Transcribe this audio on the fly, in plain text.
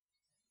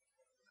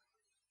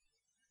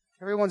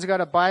Everyone's got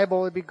a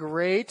Bible, it'd be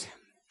great.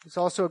 It's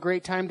also a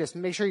great time to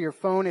make sure your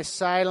phone is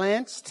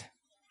silenced.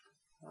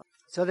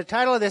 So the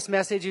title of this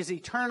message is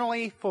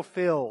Eternally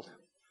Fulfilled.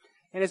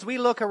 And as we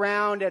look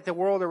around at the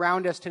world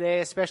around us today,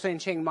 especially in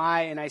Chiang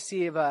Mai, and I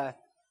see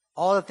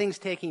all the things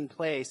taking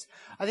place,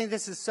 I think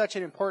this is such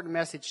an important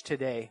message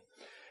today.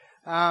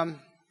 We're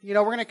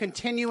going to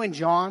continue in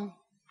John.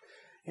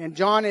 And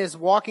John is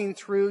walking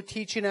through,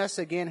 teaching us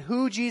again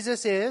who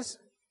Jesus is,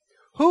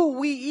 who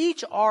we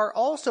each are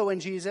also in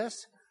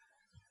Jesus,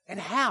 and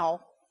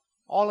how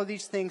all of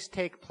these things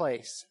take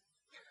place.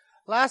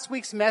 Last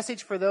week's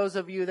message, for those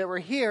of you that were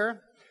here,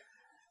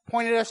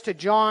 pointed us to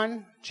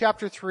John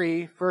chapter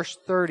 3, verse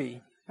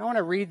 30. I want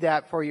to read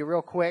that for you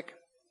real quick.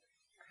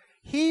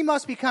 He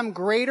must become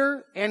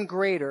greater and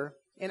greater,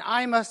 and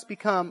I must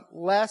become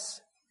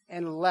less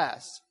and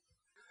less.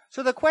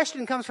 So the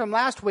question comes from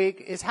last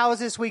week is, how has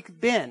this week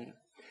been?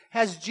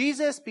 Has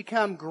Jesus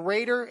become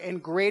greater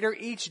and greater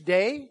each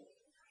day?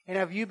 And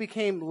have you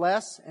become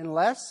less and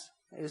less?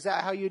 Is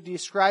that how you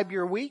describe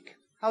your week?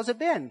 How's it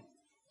been?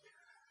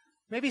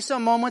 Maybe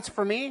some moments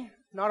for me,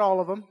 not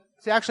all of them.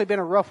 It's actually been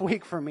a rough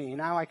week for me.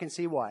 Now I can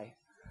see why.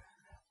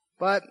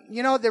 But,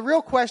 the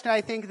real question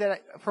I think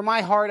that for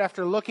my heart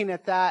after looking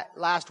at that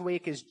last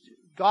week is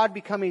God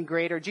becoming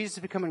greater, Jesus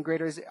becoming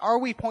greater, is are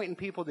we pointing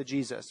people to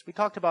Jesus? We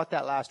talked about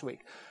that last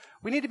week.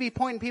 We need to be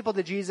pointing people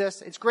to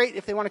Jesus. It's great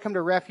if they want to come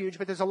to Refuge,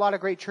 but there's a lot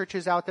of great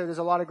churches out there. There's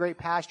a lot of great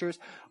pastors.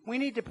 We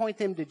need to point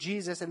them to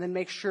Jesus and then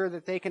make sure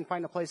that they can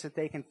find a place that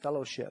they can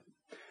fellowship.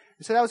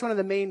 And so that was one of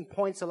the main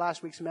points of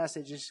last week's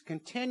message, is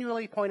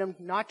continually point them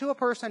not to a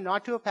person,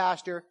 not to a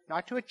pastor,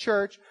 not to a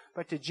church,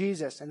 but to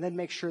Jesus, and then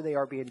make sure they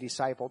are being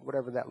discipled,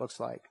 whatever that looks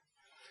like.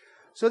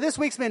 So this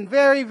week's been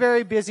very,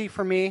 very busy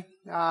for me.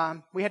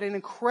 We had an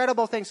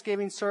incredible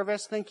Thanksgiving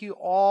service. Thank you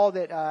all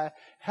that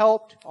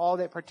helped, all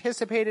that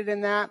participated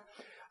in that.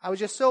 I was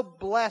just so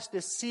blessed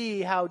to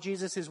see how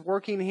Jesus is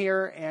working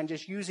here and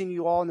just using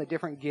you all in the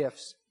different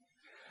gifts.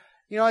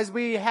 As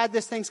we had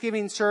this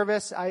Thanksgiving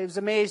service, I was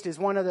amazed as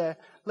one of the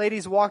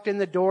ladies walked in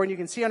the door, and you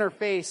can see on her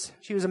face,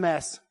 she was a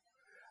mess.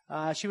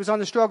 She was on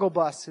the struggle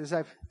bus, as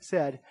I've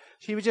said.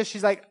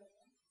 She's like,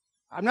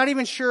 I'm not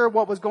even sure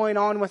what was going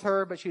on with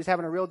her, but she was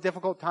having a real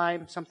difficult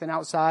time, something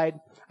outside.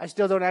 I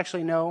still don't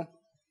actually know.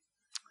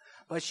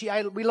 But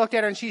we looked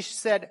at her and she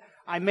said,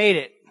 I made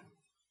it.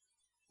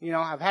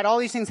 I've had all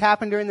these things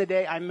happen during the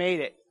day. I made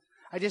it.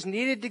 I just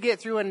needed to get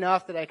through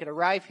enough that I could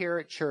arrive here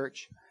at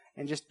church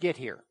and just get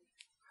here.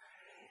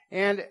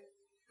 And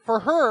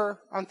for her,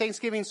 on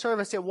Thanksgiving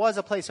service, it was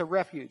a place of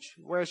refuge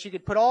where she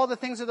could put all the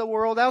things of the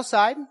world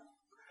outside,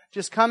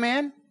 just come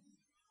in,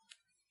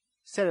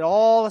 set it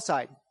all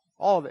aside.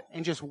 All of it,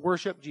 and just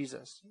worship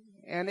Jesus.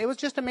 And it was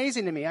just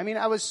amazing to me.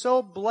 I was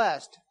so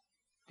blessed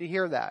to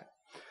hear that.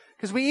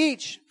 Because we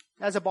each,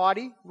 as a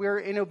body, we're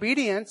in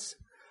obedience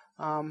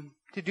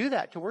to do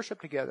that, to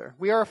worship together.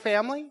 We are a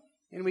family,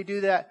 and we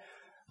do that.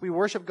 We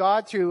worship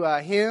God through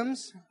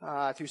hymns,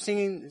 through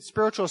singing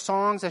spiritual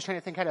songs. I was trying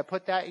to think how to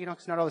put that,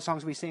 because not all the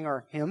songs we sing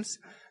are hymns.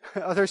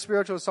 Other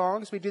spiritual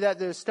songs. We do that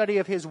through the study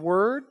of His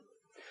Word.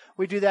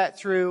 We do that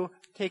through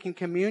taking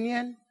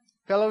communion,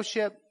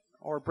 fellowship,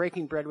 or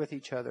breaking bread with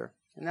each other.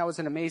 And that was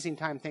an amazing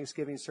time,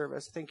 Thanksgiving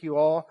service. Thank you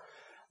all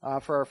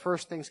for our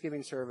first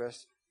Thanksgiving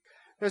service.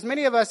 There's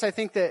many of us, I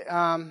think,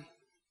 that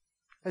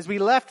as we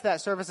left that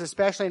service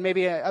especially, and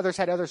maybe others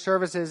had other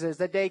services, as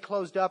the day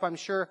closed up, I'm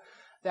sure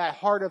that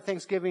heart of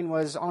Thanksgiving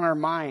was on our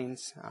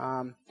minds.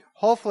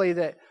 Hopefully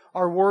that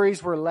our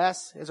worries were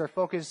less as our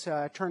focus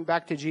turned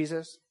back to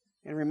Jesus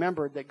and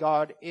remembered that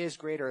God is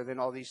greater than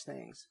all these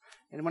things.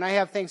 And when I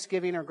have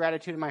thanksgiving or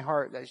gratitude in my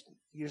heart, that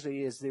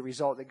usually is the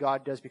result that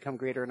God does become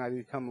greater and I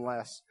become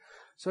less.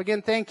 So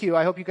again, thank you.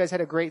 I hope you guys had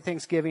a great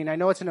Thanksgiving. I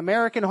know it's an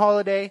American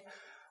holiday,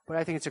 but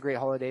I think it's a great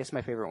holiday. It's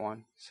my favorite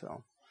one.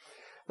 So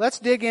let's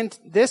dig in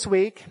this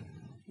week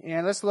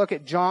and let's look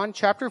at John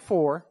chapter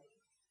 4.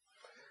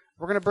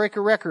 We're going to break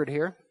a record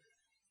here.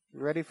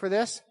 You ready for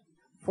this?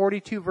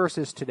 42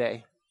 verses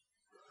today.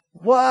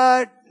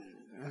 What?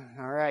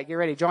 All right, get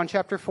ready. John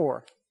chapter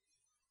 4.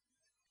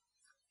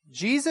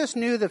 Jesus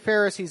knew the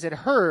Pharisees had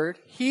heard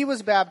he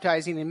was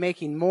baptizing and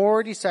making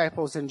more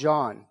disciples than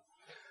John,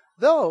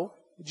 though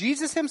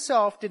Jesus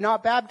himself did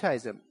not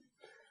baptize him.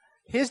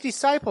 His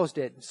disciples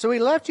did. So he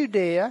left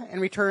Judea and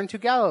returned to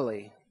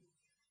Galilee.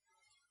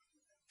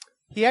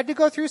 He had to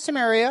go through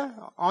Samaria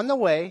on the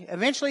way,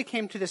 eventually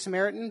came to the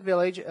Samaritan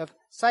village of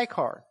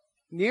Sychar,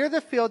 near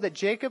the field that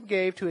Jacob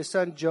gave to his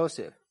son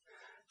Joseph.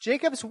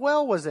 Jacob's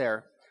well was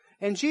there.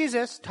 And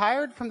Jesus,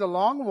 tired from the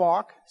long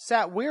walk,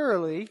 sat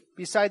wearily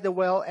beside the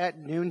well at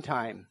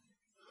noontime.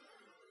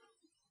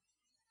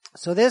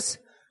 So this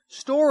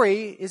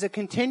story is a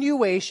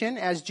continuation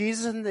as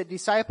Jesus and the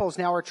disciples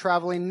now are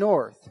traveling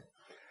north.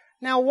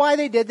 Now, why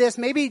they did this,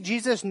 maybe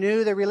Jesus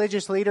knew, the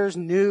religious leaders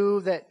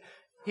knew that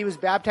he was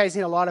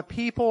baptizing a lot of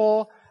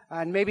people,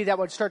 and maybe that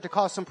would start to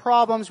cause some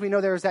problems. We know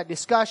there was that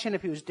discussion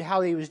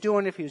how he was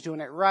doing, if he was doing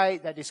it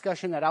right. That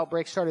discussion, that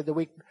outbreak started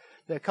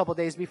the couple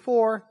days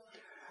before.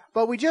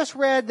 But we just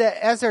read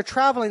that as they're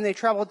traveling, they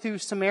traveled through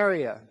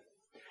Samaria.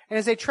 And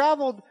as they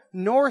traveled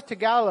north to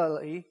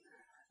Galilee,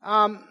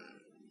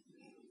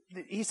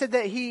 he said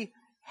that he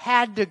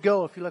had to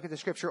go, if you look at the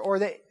scripture, or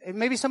that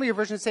maybe some of your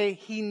versions say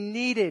he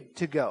needed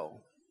to go.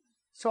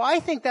 So I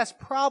think that's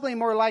probably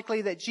more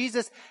likely that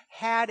Jesus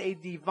had a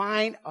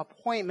divine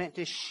appointment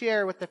to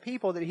share with the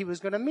people that he was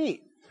going to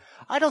meet.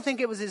 I don't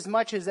think it was as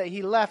much as that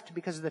he left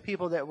because of the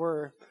people that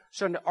were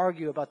starting to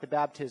argue about the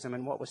baptism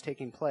and what was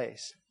taking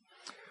place.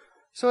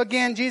 So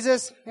again,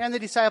 Jesus and the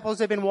disciples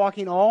have been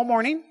walking all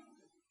morning.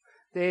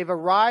 They've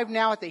arrived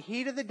now at the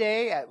heat of the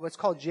day at what's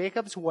called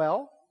Jacob's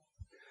Well.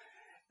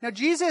 Now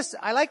Jesus,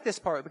 I like this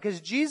part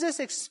because Jesus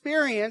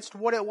experienced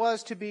what it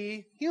was to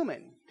be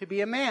human, to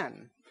be a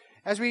man.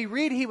 As we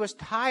read, he was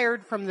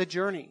tired from the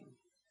journey.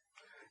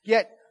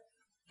 Yet,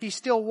 he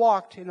still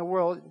walked in the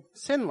world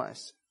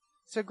sinless.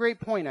 It's a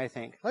great point, I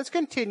think. Let's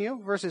continue,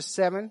 verses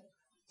 7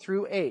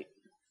 through 8.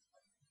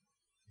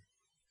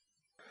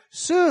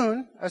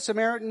 Soon, a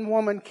Samaritan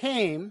woman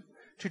came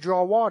to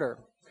draw water.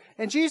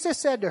 And Jesus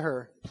said to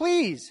her,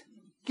 "Please,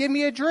 give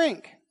me a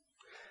drink."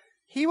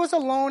 He was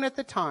alone at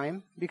the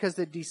time because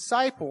the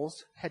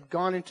disciples had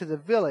gone into the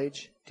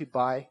village to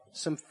buy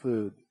some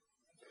food.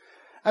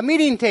 A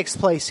meeting takes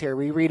place here,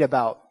 we read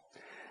about.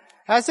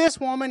 As this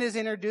woman is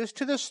introduced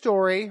to the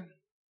story,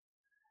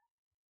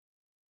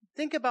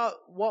 think about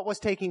what was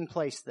taking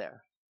place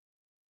there.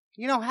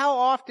 You know, how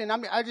often,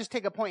 I'll just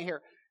take a point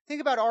here.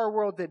 Think about our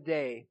world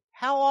today.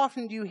 How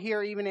often do you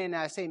hear, even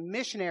in, say,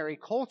 missionary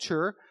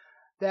culture,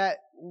 that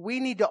we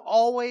need to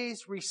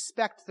always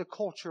respect the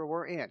culture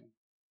we're in?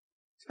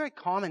 It's a very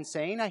common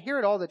saying. I hear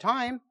it all the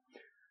time.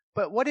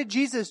 But what did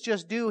Jesus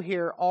just do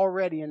here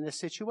already in this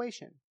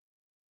situation?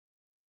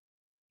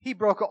 He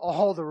broke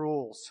all the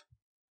rules.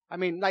 I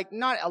mean, like,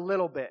 not a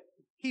little bit.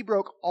 He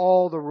broke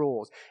all the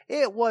rules.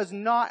 It was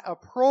not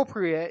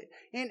appropriate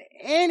in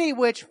any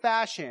which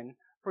fashion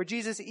for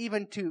Jesus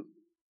even to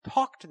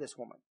talk to this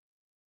woman.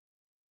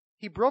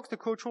 He broke the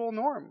cultural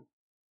norm.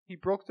 He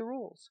broke the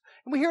rules.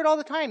 And we hear it all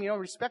the time,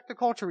 respect the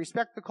culture,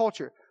 respect the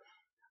culture.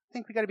 I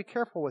think we got to be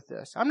careful with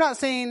this. I'm not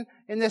saying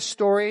in this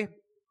story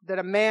that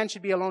a man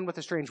should be alone with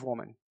a strange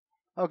woman.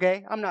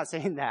 Okay? I'm not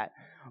saying that.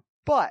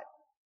 But,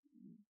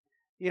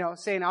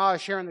 saying,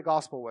 sharing the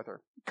gospel with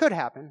her. Could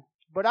happen.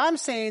 But I'm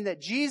saying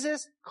that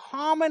Jesus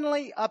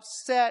commonly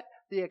upset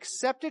the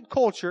accepted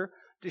culture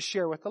to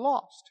share with the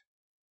lost.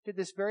 Did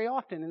this very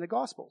often in the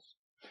Gospels.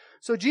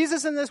 So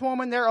Jesus and this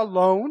woman, they're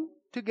alone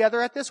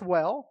together at this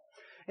well.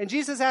 And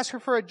Jesus asked her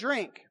for a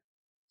drink.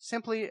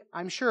 Simply,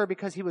 I'm sure,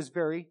 because he was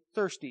very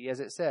thirsty,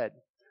 as it said.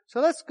 So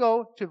let's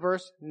go to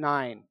verse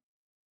 9.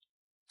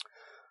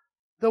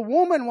 The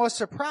woman was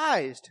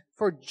surprised,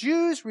 for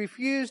Jews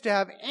refused to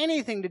have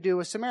anything to do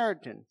with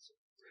Samaritans.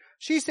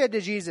 She said to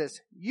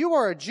Jesus, "You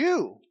are a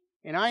Jew,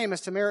 and I am a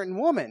Samaritan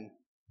woman.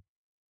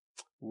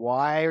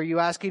 Why are you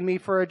asking me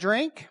for a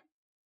drink?"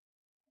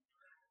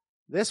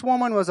 This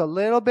woman was a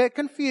little bit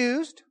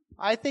confused.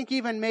 I think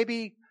even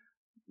maybe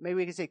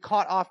we could say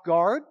caught off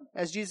guard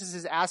as Jesus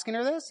is asking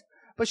her this.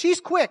 But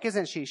she's quick,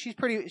 isn't she?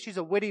 She's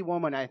a witty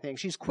woman, I think.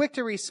 She's quick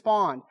to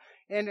respond.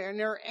 And in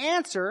her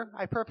answer,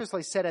 I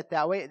purposely said it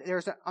that way,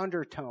 there's an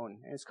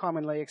undertone. It's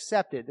commonly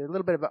accepted. There's a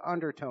little bit of an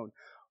undertone.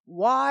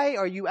 Why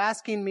are you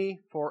asking me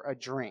for a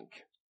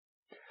drink?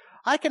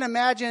 I can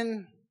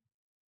imagine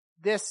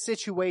this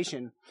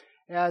situation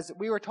as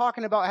we were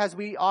talking about as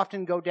we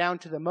often go down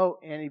to the moat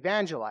and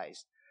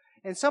evangelize.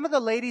 And some of the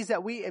ladies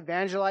that we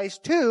evangelize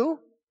to,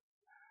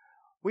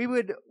 we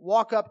would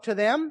walk up to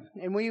them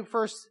and we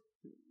first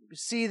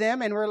see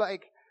them and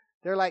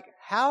they're like,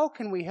 "How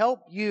can we help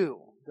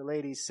you?" The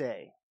ladies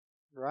say,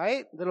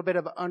 right? A little bit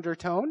of an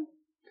undertone.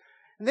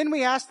 And then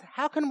we ask,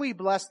 how can we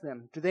bless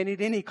them? Do they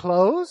need any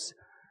clothes?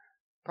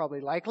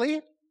 Probably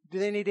likely. Do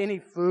they need any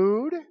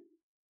food?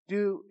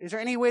 Is there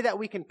any way that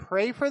we can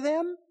pray for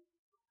them?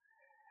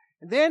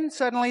 And then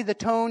suddenly the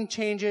tone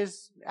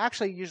changes,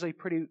 actually usually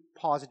pretty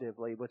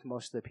positively with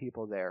most of the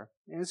people there.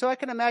 And so I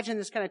can imagine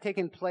this kind of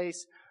taking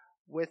place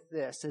with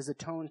this as the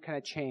tone kind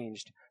of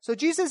changed. So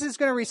Jesus is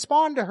going to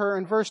respond to her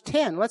in verse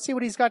 10. Let's see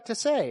what he's got to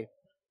say.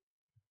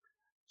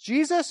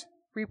 Jesus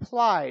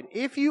replied,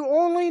 "If you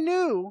only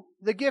knew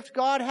the gift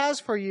God has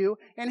for you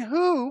and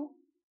who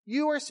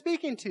you are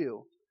speaking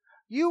to,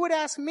 you would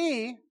ask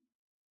me,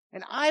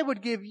 and I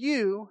would give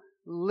you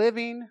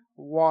living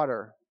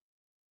water."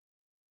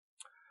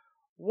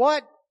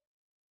 What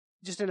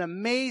just an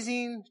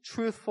amazing,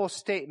 truthful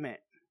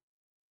statement.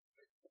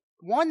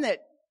 One that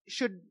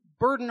should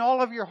burden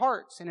all of your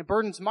hearts, and it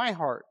burdens my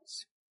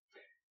hearts.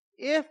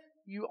 If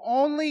you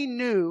only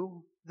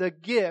knew the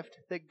gift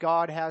that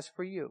God has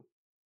for you.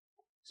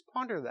 Just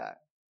ponder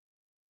that.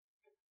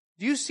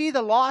 Do you see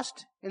the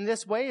lost in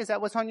this way? Is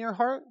that what's on your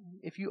heart?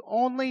 If you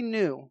only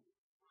knew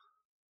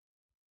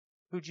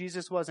who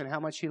Jesus was and how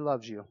much he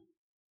loves you.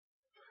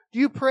 Do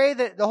you pray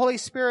that the Holy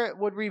Spirit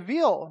would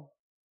reveal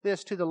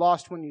this to the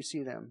lost when you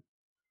see them?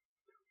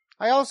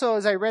 I also,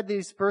 as I read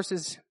these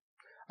verses,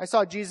 I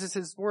saw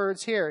Jesus'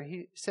 words here.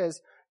 He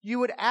says, "You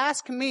would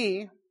ask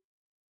me,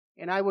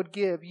 and I would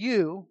give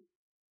you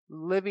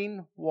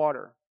living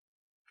water."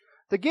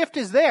 The gift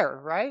is there,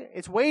 right?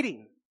 It's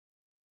waiting.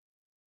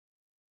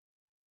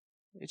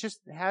 It just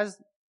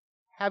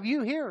have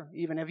you here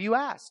even? Have you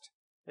asked?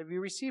 Have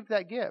you received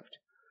that gift?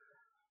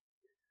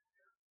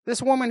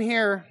 This woman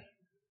here,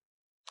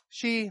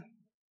 she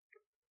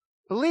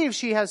believes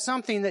she has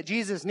something that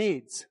Jesus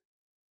needs.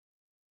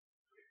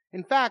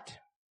 In fact,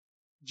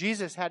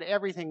 Jesus had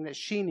everything that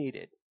she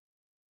needed.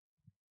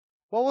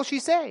 What will she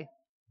say?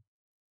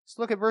 Let's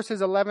look at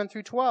verses 11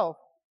 through 12.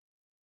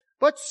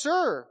 But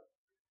sir,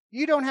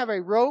 you don't have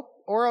a rope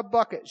or a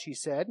bucket, she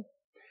said,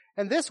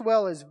 and this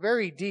well is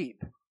very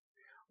deep.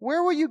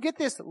 Where will you get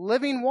this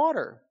living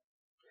water?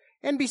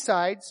 And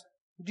besides,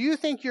 do you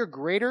think you're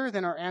greater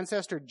than our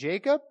ancestor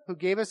Jacob, who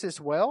gave us this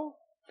well?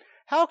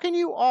 How can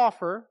you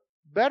offer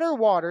better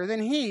water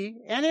than he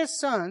and his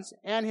sons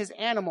and his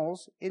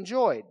animals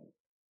enjoyed?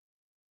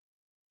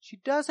 She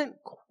doesn't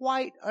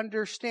quite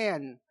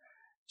understand.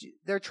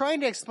 They're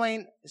trying to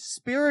explain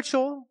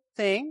spiritual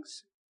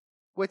things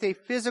with a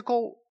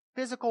physical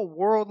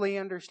worldly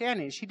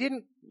understanding. She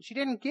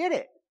didn't get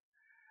it.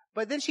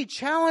 But then she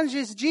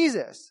challenges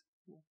Jesus.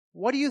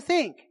 What do you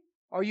think?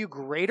 Are you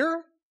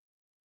greater?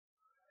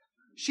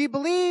 She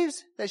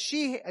believes that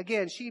she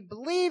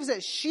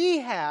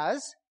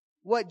has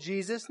what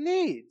Jesus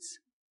needs.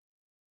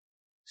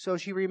 So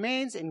she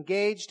remains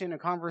engaged in a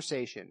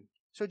conversation.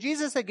 So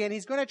Jesus, again,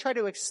 he's going to try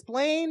to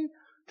explain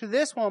to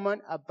this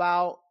woman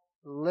about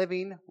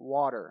living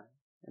water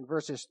in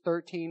verses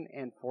 13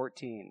 and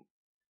 14.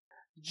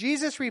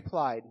 Jesus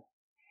replied,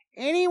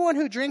 anyone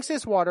who drinks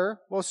this water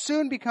will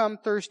soon become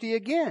thirsty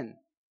again.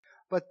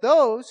 But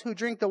those who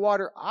drink the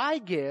water I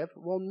give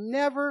will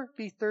never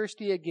be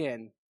thirsty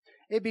again.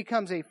 It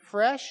becomes a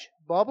fresh,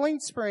 bubbling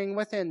spring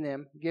within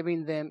them,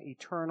 giving them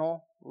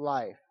eternal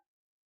life.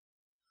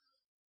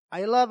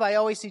 I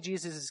always see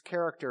Jesus'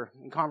 character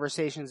in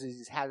conversations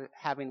he's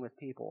having with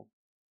people.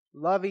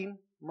 Loving,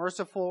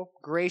 merciful,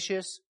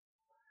 gracious.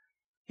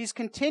 He's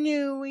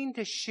continuing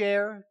to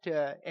share,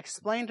 to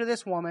explain to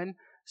this woman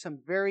some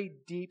very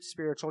deep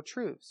spiritual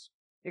truths.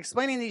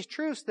 Explaining these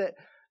truths that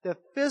the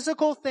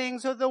physical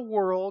things of the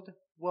world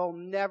will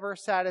never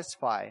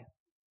satisfy.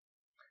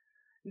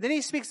 Then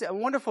he speaks a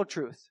wonderful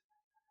truth.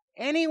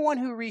 Anyone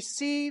who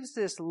receives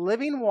this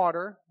living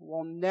water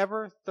will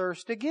never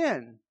thirst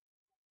again,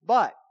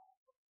 but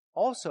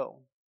also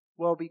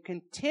will be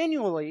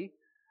continually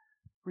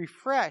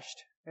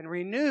refreshed and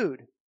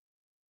renewed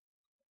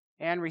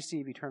and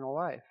receive eternal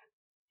life.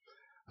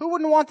 Who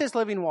wouldn't want this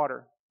living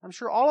water? I'm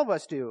sure all of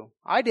us do.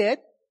 I did.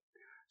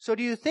 So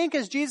do you think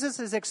as Jesus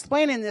is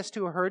explaining this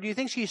to her, do you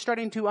think she's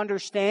starting to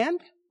understand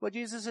what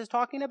Jesus is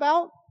talking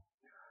about?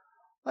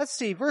 Let's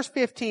see, verse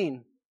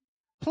 15.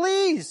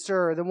 Please,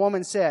 sir, the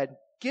woman said,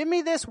 give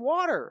me this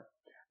water.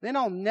 Then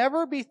I'll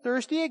never be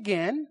thirsty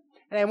again,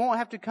 and I won't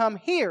have to come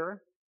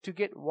here to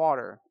get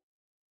water.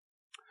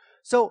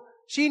 So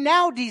she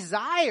now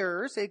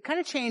desires, it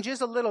kind of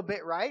changes a little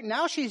bit, right?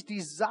 Now she's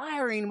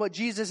desiring what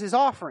Jesus is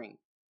offering.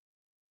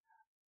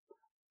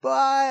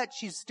 But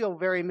she's still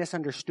very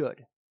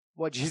misunderstood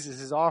what Jesus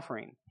is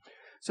offering.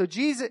 So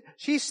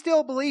she's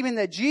still believing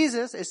that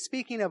Jesus is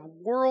speaking of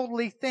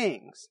worldly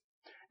things.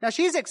 Now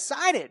she's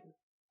excited.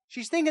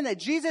 She's thinking that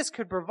Jesus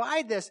could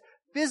provide this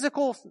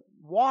physical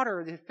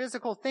water, the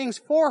physical things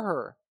for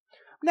her.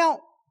 Now,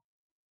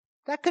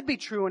 that could be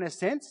true in a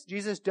sense.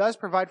 Jesus does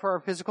provide for our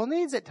physical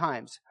needs at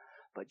times.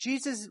 But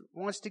Jesus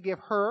wants to give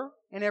her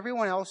and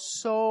everyone else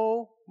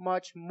so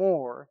much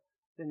more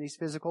than these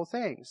physical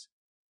things.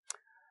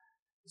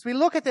 As we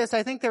look at this,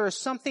 I think there is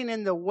something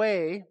in the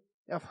way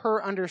of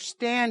her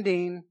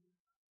understanding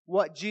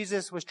what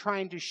Jesus was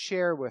trying to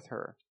share with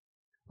her.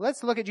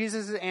 Let's look at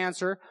Jesus'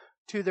 answer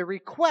to the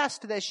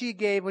request that she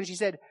gave when she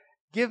said,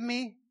 give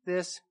me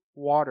this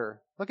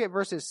water. Look at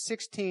verses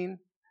 16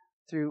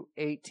 through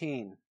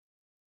 18.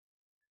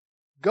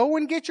 Go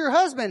and get your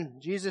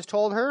husband, Jesus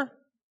told her.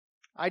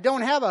 I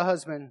don't have a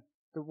husband,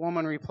 the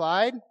woman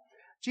replied.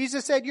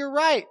 Jesus said, you're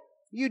right.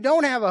 You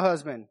don't have a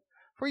husband,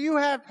 for you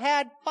have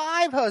had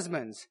 5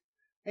 husbands,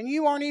 and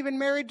you aren't even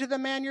married to the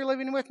man you're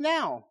living with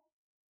now.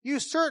 You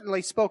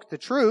certainly spoke the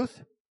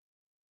truth.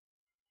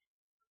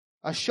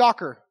 A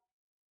shocker.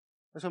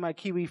 That's what my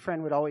Kiwi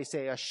friend would always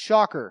say, a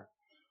shocker.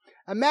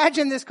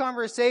 Imagine this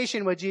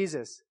conversation with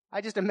Jesus.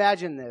 I just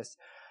imagine this.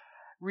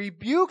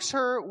 Rebukes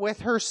her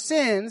with her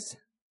sins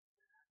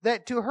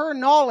that to her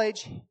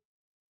knowledge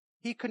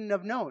he couldn't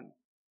have known.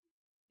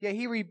 Yet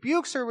he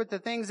rebukes her with the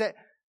things that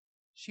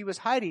she was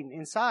hiding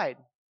inside.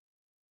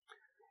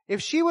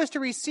 If she was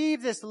to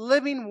receive this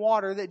living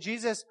water that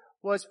Jesus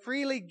was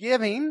freely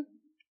giving,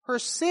 her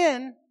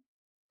sin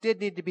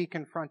did need to be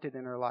confronted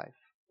in her life.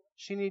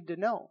 She needed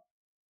to know.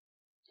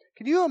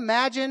 Can you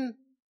imagine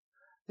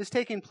this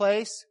taking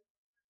place?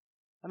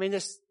 I mean,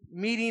 this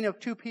meeting of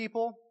 2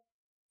 people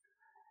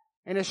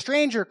and a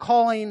stranger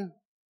calling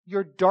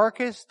your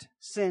darkest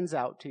sins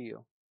out to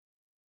you.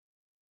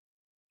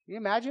 Can you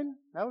imagine?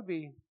 That would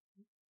be,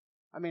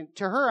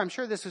 to her, I'm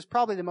sure this was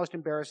probably the most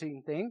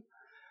embarrassing thing.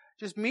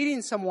 Just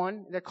meeting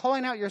someone, they're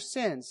calling out your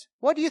sins.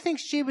 What do you think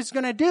she was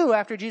going to do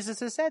after Jesus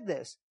has said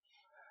this?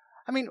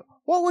 I mean,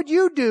 what would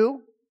you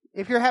do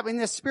if you're having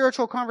this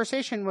spiritual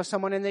conversation with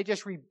someone and they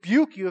just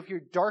rebuke you of your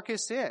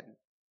darkest sin?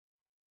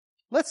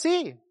 Let's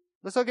see.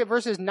 Let's look at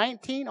verses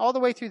 19 all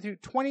the way through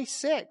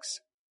 26.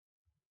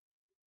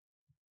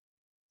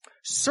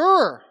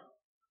 Sir,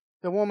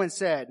 the woman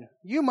said,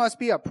 you must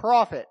be a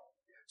prophet.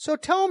 So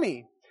tell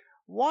me,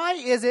 why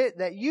is it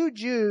that you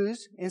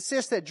Jews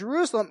insist that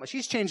Jerusalem,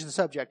 she's changed the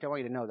subject, I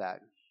want you to know that.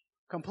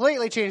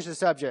 Completely changed the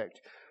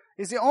subject.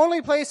 Is the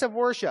only place of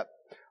worship,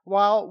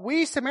 while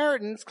we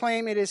Samaritans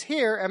claim it is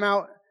here at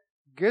Mount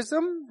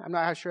Gerizim, I'm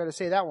not sure how to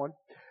say that one,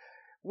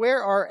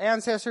 where our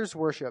ancestors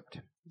worshipped.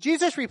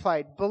 Jesus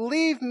replied,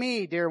 believe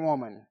me, dear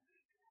woman.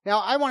 Now,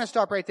 I want to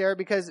stop right there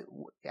because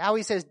how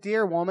he says,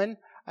 dear woman,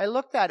 I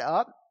looked that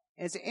up.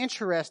 It's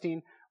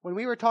interesting. When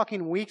we were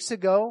talking weeks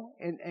ago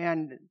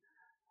and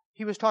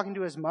he was talking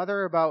to his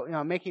mother about,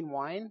 making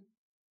wine,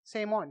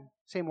 same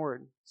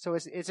word. So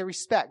it's a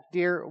respect,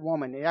 dear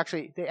woman. They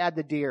add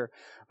the dear,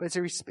 but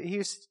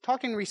he's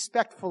talking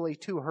respectfully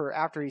to her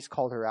after he's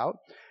called her out.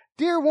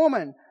 Dear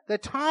woman, the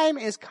time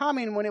is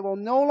coming when it will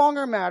no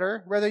longer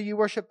matter whether you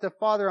worship the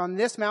Father on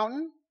this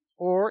mountain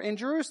or in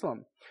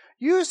Jerusalem.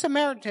 You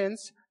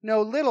Samaritans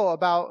know little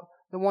about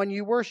the one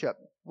you worship.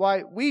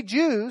 Why, we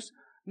Jews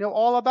know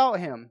all about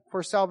him,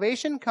 for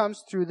salvation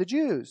comes through the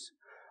Jews.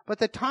 But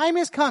the time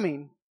is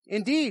coming,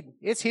 indeed,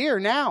 it's here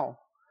now,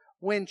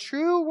 when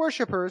true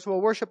worshipers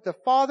will worship the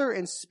Father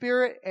in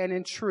spirit and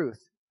in truth.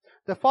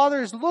 The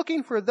Father is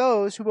looking for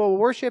those who will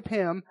worship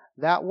him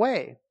that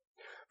way.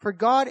 For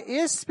God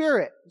is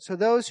spirit, so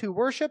those who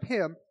worship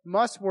him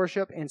must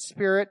worship in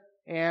spirit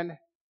and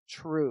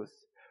truth.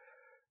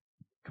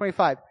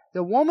 25.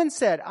 The woman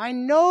said, I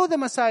know the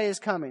Messiah is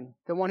coming,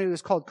 the one who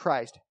is called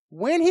Christ.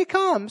 When he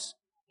comes,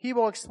 he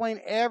will explain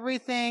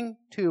everything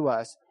to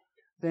us.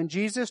 Then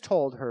Jesus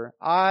told her,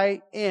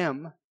 I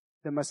am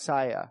the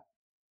Messiah.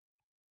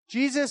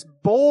 Jesus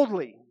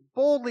boldly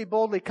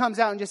comes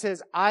out and just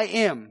says, I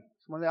am.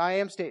 It's one of the I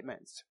am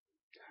statements.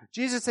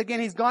 Jesus, again,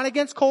 he's gone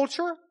against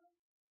culture.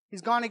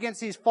 He's gone against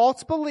these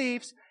false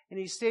beliefs, and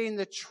he's stating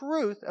the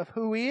truth of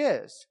who he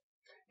is.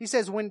 He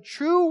says, when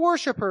true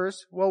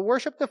worshipers will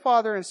worship the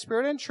Father in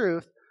spirit and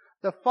truth,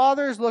 the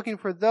Father is looking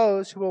for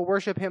those who will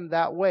worship him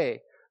that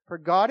way. For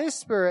God is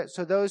spirit,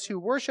 so those who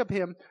worship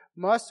him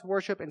must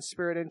worship in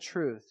spirit and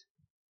truth.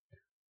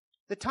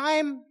 The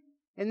time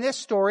in this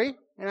story,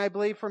 and I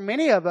believe for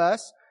many of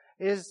us,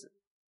 is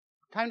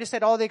time to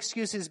set all the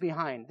excuses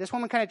behind. This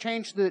woman kind of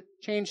changed it.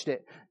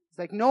 It's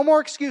like, no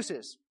more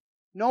excuses.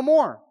 No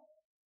more.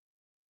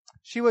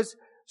 She was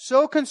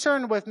so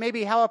concerned with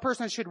maybe how a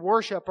person should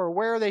worship or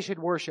where they should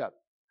worship,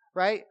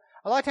 right?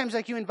 A lot of times,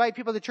 like you invite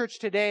people to church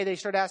today, they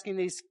start asking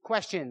these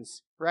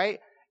questions, right?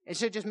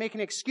 Instead of just making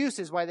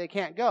excuses why they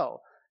can't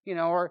go,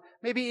 or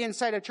maybe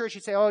inside a church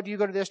you say, oh, do you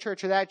go to this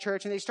church or that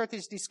church? And they start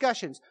these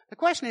discussions. The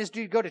question is,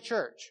 do you go to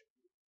church?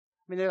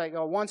 I mean, they're like,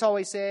 oh, once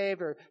always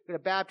saved, or you go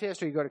to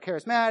Baptist, or you go to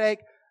Charismatic.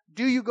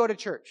 Do you go to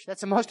church?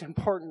 That's the most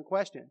important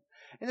question.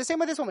 And the same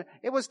with this woman.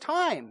 It was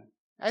time.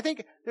 I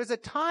think there's a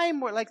time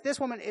where, like this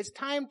woman, it's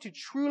time to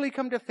truly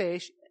come to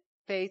faith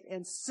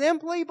and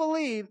simply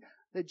believe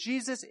that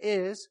Jesus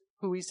is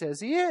who he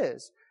says he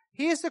is.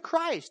 He is the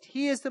Christ.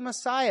 He is the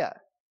Messiah.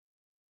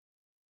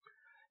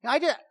 Now,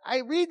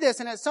 I read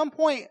this, and at some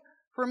point,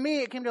 for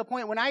me, it came to a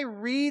point when I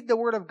read the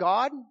Word of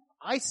God,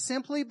 I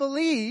simply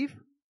believe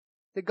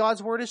that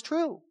God's Word is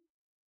true.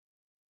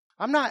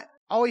 I'm not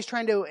always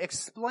trying to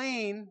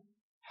explain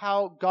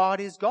how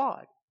God is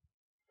God.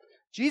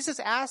 Jesus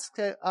asks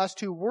us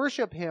to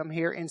worship him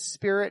here in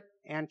spirit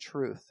and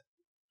truth.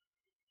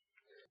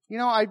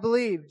 I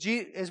believe,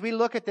 as we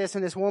look at this,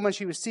 and this woman,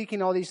 she was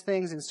seeking all these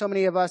things, and so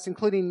many of us,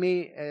 including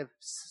me, have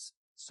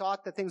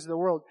sought the things of the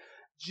world.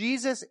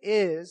 Jesus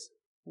is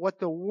what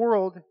the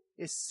world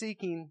is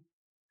seeking.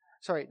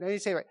 Sorry, let me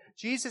say it right.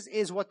 Jesus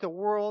is what the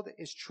world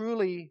is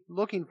truly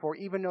looking for,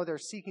 even though they're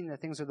seeking the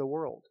things of the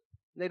world.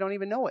 They don't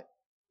even know it.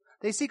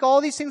 They seek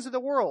all these things of the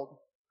world,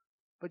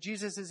 but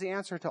Jesus is the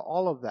answer to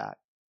all of that.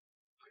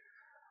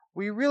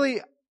 We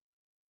really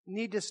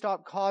need to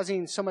stop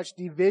causing so much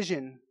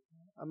division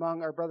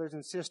among our brothers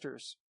and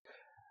sisters.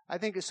 I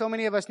think so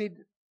many of us need,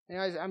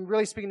 I'm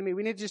really speaking to me,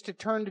 we need just to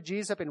turn to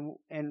Jesus up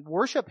and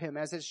worship him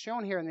as it's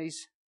shown here in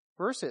these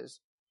verses.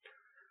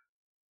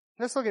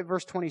 Let's look at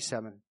verse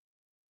 27.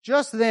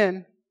 Just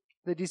then,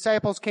 the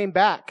disciples came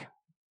back.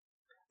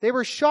 They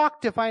were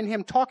shocked to find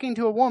him talking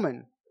to a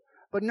woman,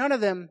 but none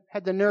of them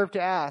had the nerve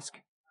to ask,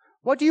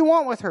 what do you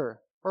want with her?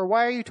 Or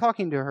why are you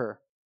talking to her?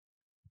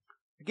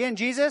 Again,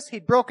 Jesus,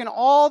 he'd broken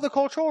all the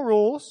cultural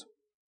rules.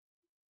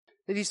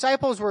 The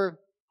disciples were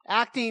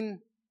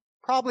acting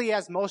probably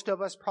as most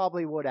of us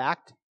probably would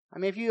act. I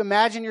mean, if you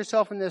imagine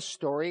yourself in this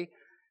story,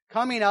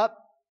 coming up,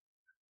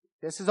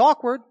 this is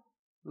awkward,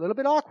 a little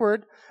bit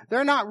awkward.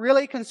 They're not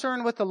really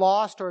concerned with the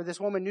lost or this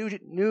woman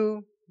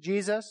knew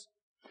Jesus,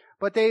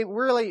 but they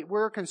really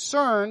were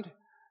concerned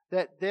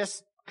that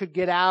this could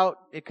get out,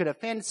 it could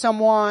offend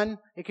someone,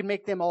 it could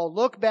make them all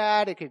look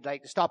bad, it could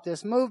stop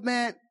this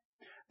movement.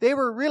 They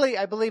were really,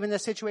 I believe in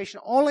this situation,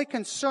 only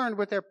concerned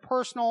with their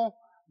personal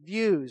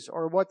views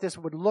or what this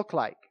would look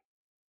like.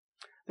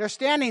 They're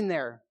standing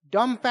there,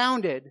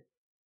 dumbfounded,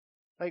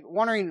 like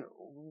wondering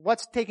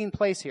what's taking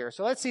place here.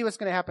 So let's see what's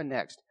going to happen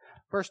next.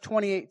 Verse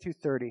 28 through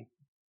 30.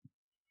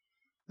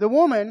 The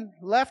woman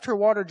left her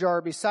water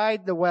jar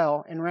beside the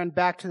well and ran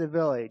back to the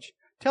village,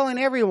 telling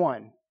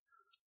everyone,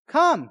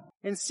 "Come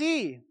and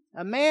see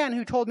a man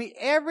who told me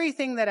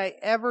everything that I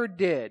ever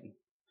did.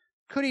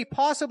 Could he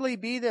possibly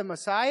be the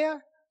Messiah?"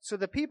 So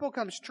the people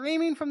come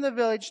streaming from the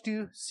village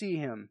to see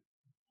him.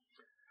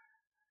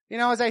 You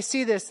know, as I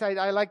see this,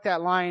 I like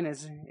that line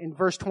as in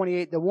verse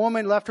 28. The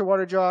woman left her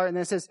water jar, and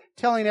then it says,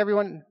 telling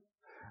everyone,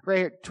 right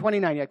here,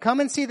 29, yeah, "Come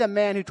and see the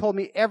man who told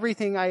me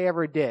everything I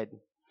ever did."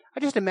 I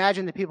just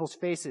imagine the people's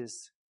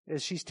faces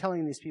as she's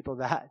telling these people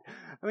that.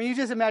 I mean, you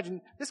just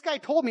imagine, this guy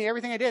told me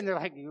everything I did, and they're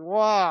like,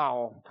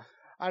 wow.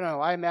 I don't know,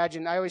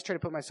 I always try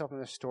to put myself in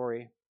this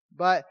story.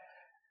 But,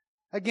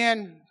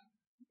 again,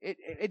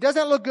 it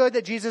doesn't look good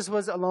that Jesus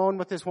was alone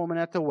with this woman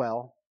at the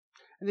well.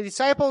 And the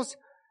disciples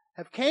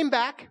have came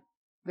back.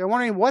 They're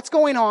wondering what's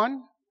going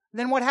on.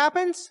 Then what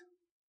happens?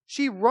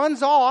 She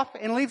runs off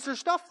and leaves her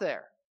stuff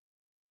there.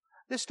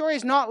 This story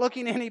is not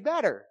looking any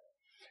better.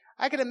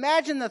 I can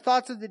imagine the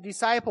thoughts of the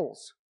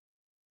disciples.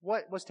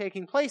 What was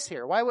taking place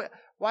here? Why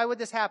would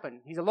this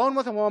happen? He's alone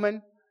with a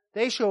woman.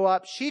 They show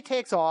up. She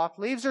takes off,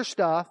 leaves her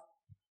stuff.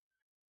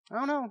 I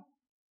don't know.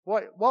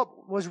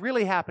 What was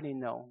really happening,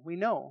 though? We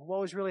know what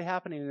was really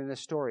happening in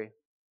this story.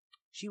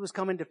 She was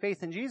coming to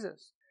faith in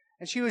Jesus.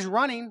 And she was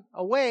running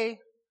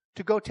away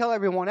to go tell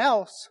everyone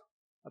else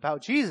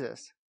about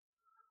Jesus.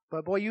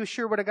 But boy, you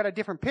sure would have got a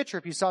different picture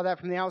if you saw that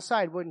from the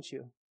outside, wouldn't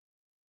you?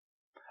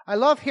 I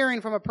love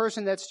hearing from a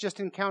person that's just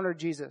encountered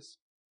Jesus.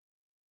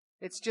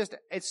 It's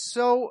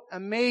so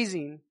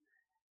amazing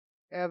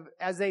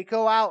as they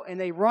go out and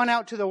they run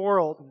out to the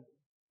world,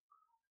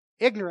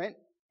 ignorant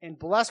and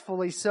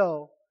blissfully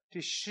so,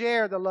 to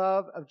share the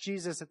love of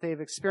Jesus that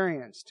they've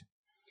experienced.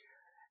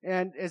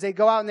 And as they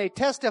go out and they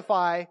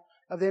testify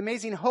of the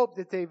amazing hope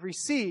that they've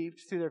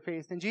received through their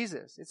faith in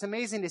Jesus. It's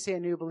amazing to see a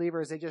new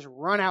believer as they just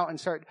run out and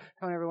start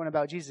telling everyone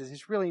about Jesus.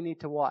 It's really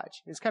neat to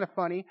watch. It's kind of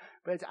funny,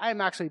 but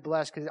I'm actually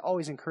blessed because it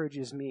always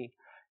encourages me.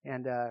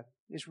 And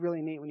it's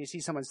really neat when you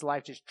see someone's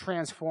life just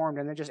transformed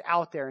and they're just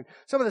out there. And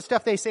some of the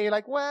stuff they say, you're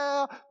like,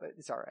 well, but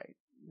it's all right.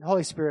 The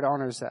Holy Spirit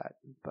honors that.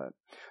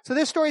 So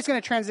this story is going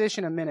to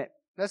transition a minute.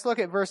 Let's look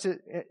at verses,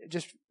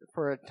 just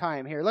for a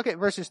time here. Look at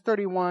verses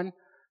 31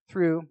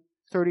 through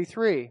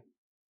 33.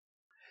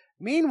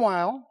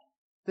 Meanwhile,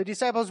 the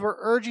disciples were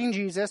urging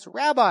Jesus,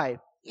 "Rabbi,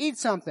 eat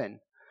something."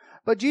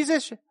 But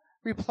Jesus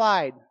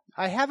replied,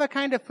 "I have a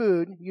kind of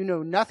food you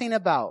know nothing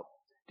about."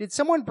 "Did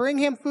someone bring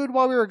him food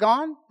while we were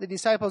gone?" the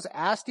disciples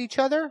asked each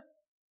other.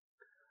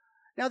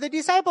 Now, the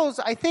disciples,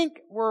 I think,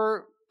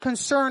 were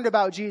concerned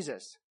about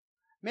Jesus.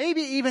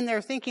 Maybe even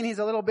they're thinking he's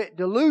a little bit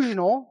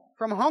delusional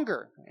from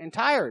hunger and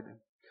tired.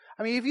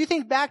 I mean, if you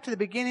think back to the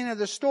beginning of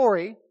the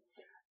story,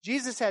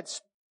 Jesus had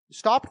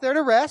stopped there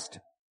to rest,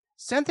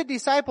 sent the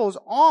disciples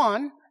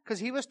on because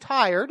he was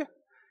tired,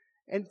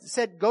 and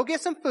said, "Go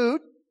get some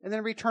food," and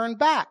then return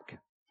back.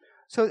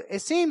 So it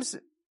seems,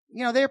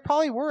 they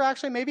probably were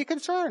actually maybe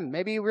concerned.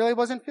 Maybe he really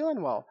wasn't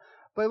feeling well.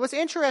 But what's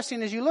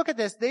interesting is you look at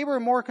this, they were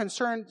more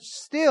concerned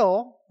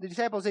still, the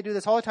disciples, they do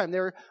this all the time, they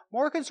were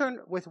more concerned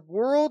with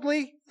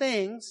worldly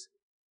things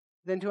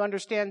than to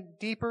understand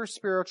deeper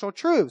spiritual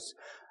truths.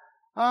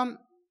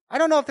 I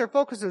don't know if their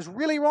focus was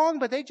really wrong,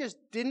 but they just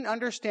didn't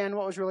understand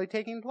what was really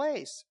taking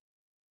place.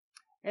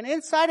 And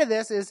inside of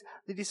this is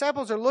the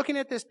disciples are looking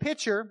at this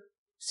picture,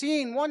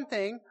 seeing one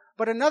thing,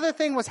 but another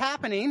thing was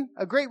happening.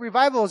 A great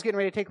revival was getting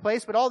ready to take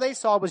place, but all they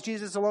saw was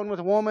Jesus alone with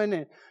a woman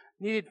and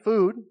needed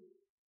food.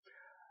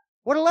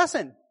 What a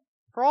lesson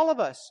for all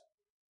of us.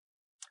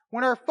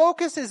 When our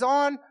focus is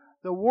on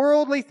the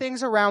worldly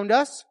things around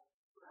us,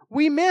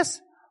 we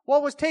miss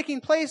what was taking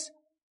place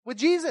with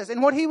Jesus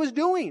and what he was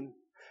doing.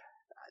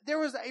 There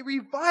was a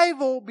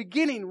revival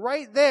beginning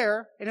right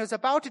there, and it was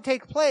about to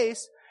take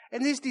place,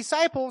 and these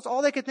disciples,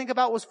 all they could think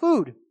about was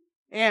food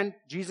and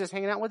Jesus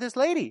hanging out with this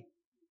lady.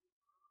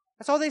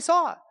 That's all they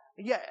saw.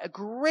 And yet a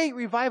great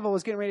revival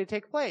was getting ready to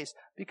take place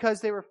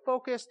because they were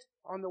focused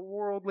on the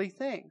worldly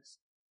things.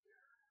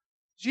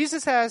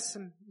 Jesus has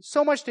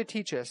so much to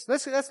teach us.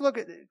 Let's look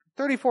at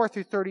 34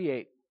 through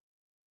 38.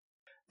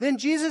 Then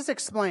Jesus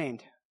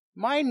explained,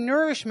 "My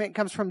nourishment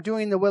comes from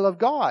doing the will of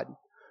God,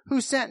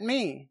 who sent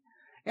me,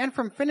 and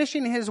from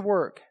finishing his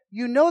work.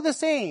 You know the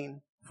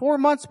saying, 4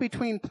 months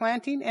between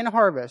planting and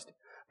harvest.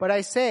 But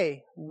I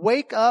say,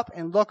 wake up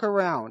and look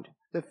around.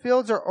 The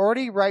fields are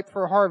already ripe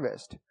for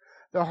harvest.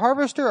 The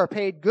harvesters are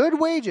paid good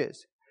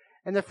wages,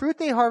 and the fruit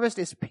they harvest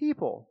is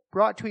people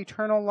brought to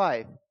eternal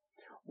life.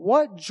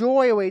 What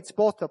joy awaits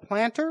both the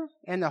planter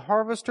and the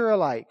harvester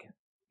alike.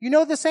 You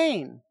know the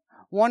saying,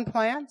 one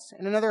plants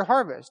and another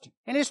harvests.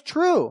 And it's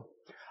true.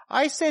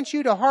 I sent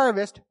you to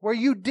harvest where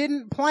you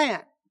didn't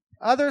plant.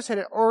 Others had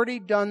already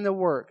done the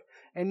work,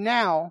 and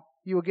now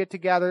you will get to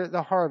gather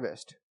the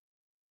harvest."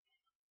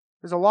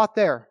 There's a lot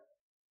there.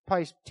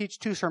 Probably teach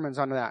 2 sermons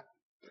on that.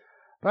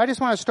 But I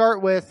just want to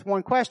start with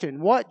one question.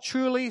 What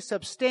truly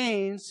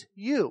sustains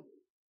you?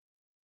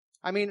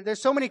 I mean,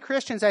 there's so many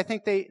Christians, I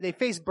think they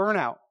face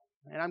burnout,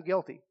 and I'm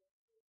guilty.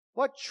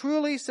 What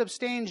truly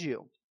sustains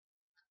you?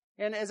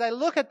 And as I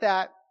look at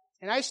that,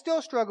 and I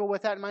still struggle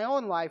with that in my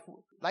own life,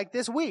 like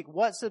this week,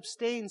 what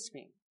sustains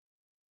me?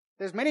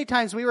 There's many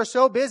times we were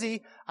so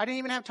busy, I didn't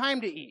even have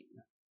time to eat.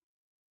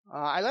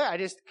 I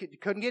just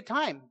couldn't get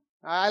time.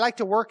 I like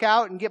to work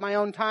out and get my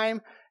own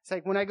time. It's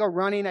like when I go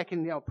running, I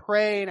can,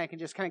 pray and I can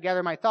just kind of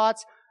gather my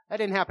thoughts. That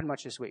didn't happen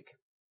much this week.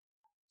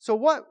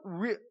 So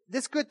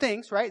this good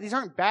things, right? These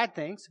aren't bad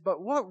things,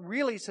 but what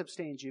really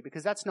sustains you?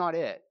 Because that's not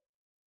it.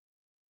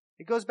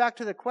 It goes back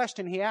to the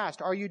question he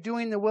asked, are you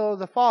doing the will of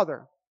the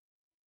Father?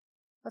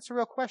 That's a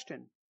real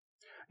question.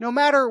 No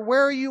matter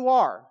where you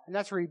are, and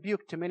that's a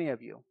rebuke to many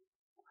of you.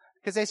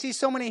 Because I see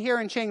so many here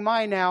in Chiang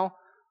Mai now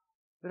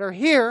that are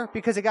here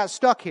because it got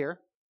stuck here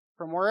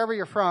from wherever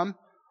you're from,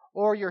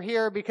 or you're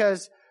here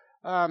because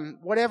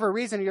whatever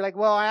reason, you're like,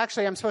 well,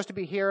 I'm supposed to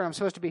be here,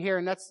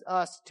 and that's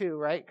us too,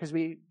 right? Because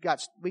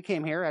we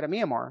came here out of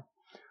Myanmar.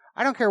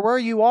 I don't care where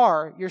you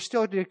are, you're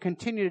still to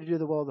continue to do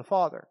the will of the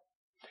Father.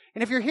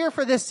 And if you're here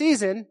for this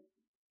season,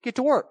 get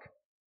to work.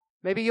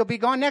 Maybe you'll be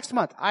gone next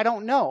month. I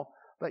don't know.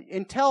 But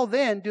until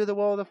then, do the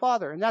will of the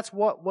Father. And that's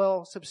what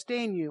will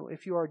sustain you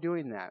if you are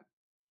doing that.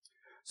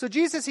 So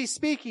Jesus, he's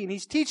speaking,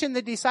 he's teaching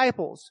the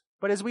disciples.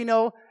 But as we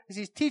know, as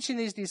he's teaching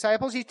these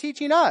disciples, he's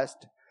teaching us.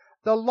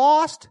 The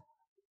lost,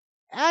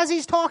 as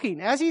he's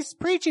talking, as he's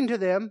preaching to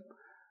them,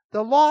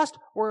 the lost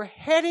were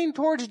heading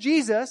towards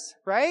Jesus,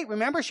 right?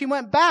 Remember, she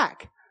went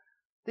back.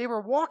 They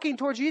were walking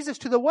towards Jesus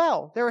to the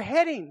well. They were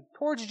heading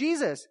towards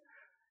Jesus.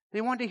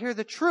 They wanted to hear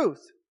the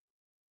truth.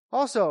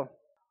 Also,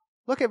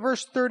 look at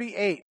verse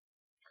 38.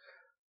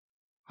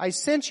 I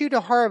sent you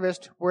to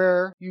harvest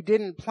where you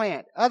didn't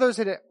plant. Others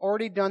had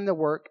already done the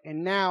work,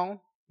 and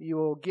now you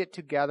will get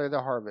to gather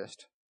the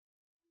harvest.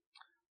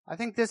 I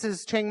think this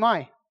is Chiang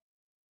Mai.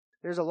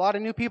 There's a lot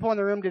of new people in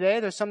the room today.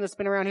 There's some that's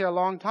been around here a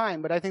long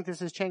time, but I think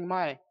this is Chiang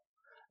Mai.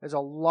 There's a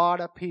lot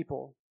of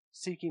people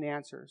seeking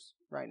answers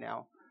right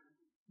now.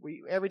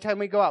 Every time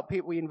we go out,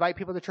 we invite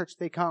people to church,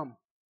 they come.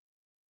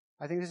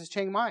 I think this is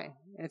Chiang Mai.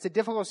 And it's a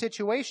difficult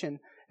situation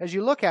as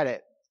you look at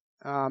it.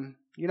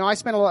 We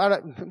spent a lot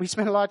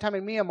of time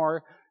in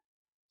Myanmar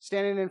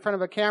standing in front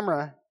of a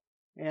camera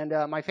and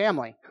my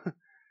family.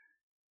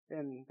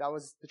 And that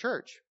was the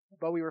church.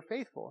 But we were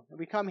faithful. And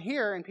we come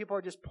here and people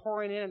are just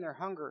pouring in and they're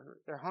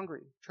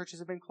hungry. Churches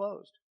have been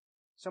closed.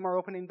 Some are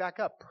opening back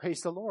up.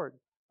 Praise the Lord.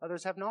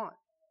 Others have not.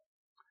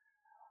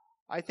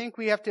 I think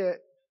we have to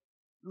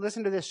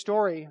listen to this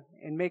story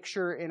and make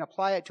sure and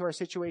apply it to our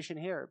situation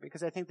here,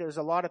 because I think there's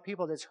a lot of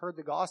people that's heard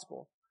the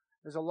gospel.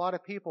 There's a lot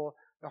of people,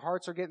 their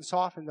hearts are getting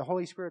softened, the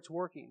Holy Spirit's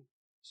working.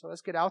 So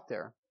let's get out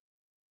there.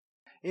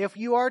 If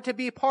you are to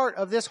be part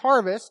of this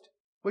harvest,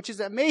 which is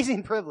an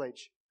amazing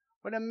privilege,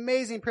 what an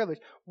amazing privilege,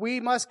 we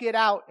must get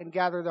out and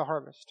gather the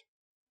harvest.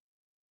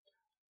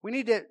 We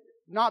need to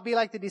not be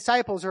like the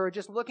disciples who are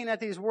just looking at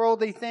these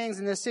worldly things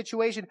in this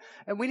situation,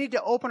 and we need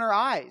to open our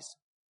eyes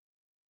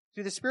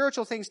to the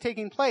spiritual things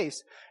taking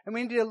place. And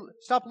we need to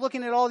stop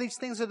looking at all these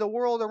things of the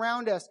world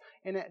around us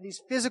and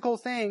these physical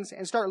things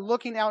and start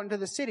looking out into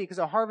the city, because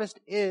a harvest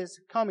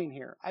is coming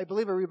here. I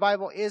believe a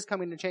revival is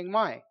coming to Chiang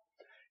Mai.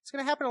 It's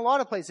going to happen in a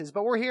lot of places,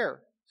 but we're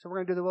here. So we're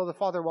going to do the will of the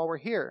Father while we're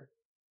here.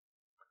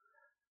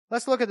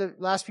 Let's look at the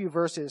last few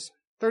verses,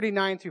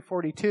 39 through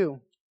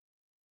 42.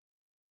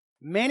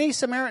 Many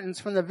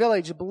Samaritans from the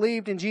village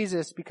believed in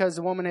Jesus because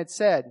the woman had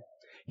said,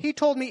 "He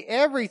told me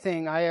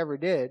everything I ever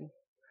did."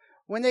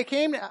 When they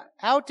came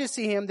out to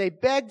see him, they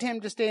begged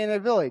him to stay in the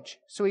village.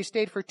 So he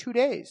stayed for 2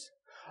 days,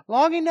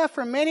 long enough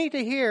for many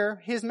to hear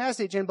his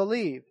message and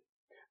believe.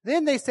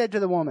 Then they said to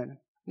the woman,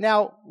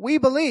 "Now we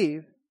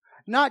believe,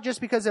 not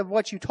just because of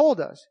what you told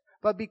us,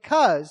 but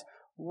because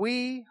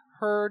we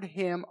heard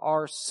him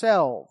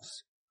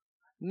ourselves.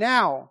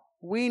 Now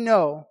we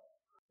know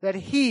that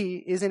he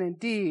is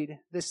indeed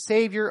the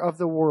Savior of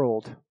the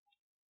world."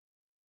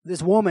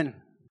 This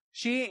woman,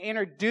 she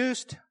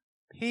introduced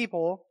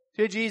people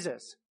to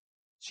Jesus.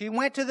 She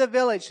went to the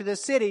village, to the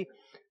city.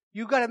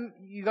 You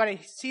gotta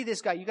see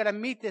this guy. You gotta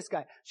meet this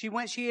guy. She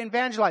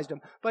evangelized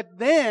him. But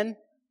then,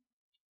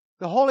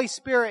 the Holy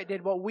Spirit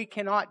did what we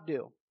cannot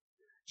do.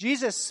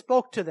 Jesus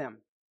spoke to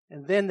them,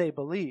 and then they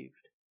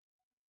believed.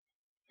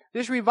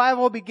 This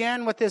revival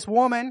began with this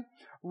woman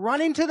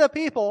running to the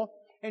people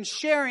and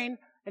sharing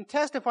and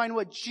testifying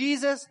what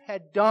Jesus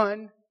had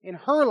done in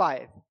her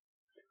life.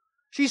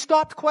 She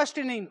stopped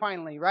questioning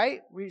finally,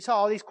 right? We saw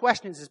all these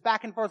questions, this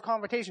back and forth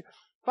conversation.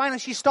 Finally,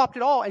 she stopped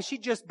it all and she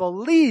just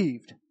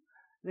believed. And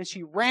then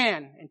she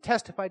ran and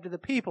testified to the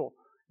people.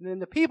 And then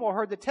the people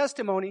heard the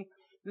testimony.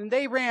 And then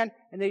they ran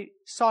and they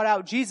sought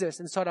out Jesus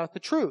and sought out the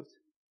truth.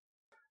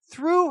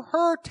 Through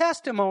her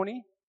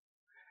testimony,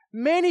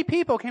 many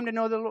people came to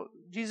know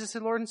Jesus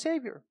as Lord and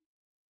Savior.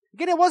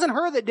 Again, it wasn't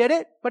her that did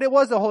it, but it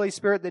was the Holy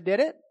Spirit that did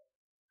it.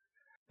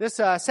 This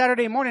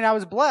Saturday morning, I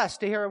was blessed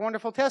to hear a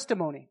wonderful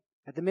testimony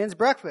at the men's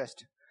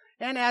breakfast.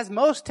 And as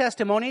most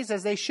testimonies,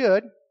 as they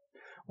should,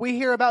 we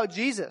hear about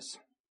Jesus.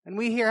 And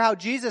we hear how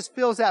Jesus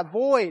fills that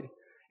void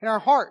in our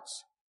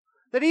hearts.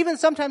 That even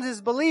sometimes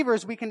as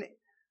believers we can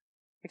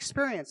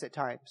experience at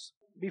times.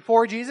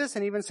 Before Jesus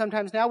and even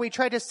sometimes now, we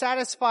try to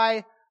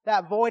satisfy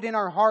that void in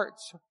our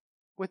hearts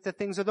with the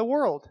things of the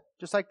world,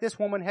 just like this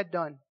woman had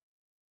done.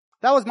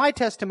 That was my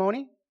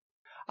testimony.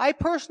 I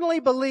personally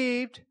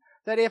believed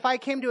that if I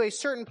came to a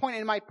certain point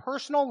in my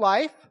personal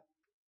life,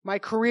 my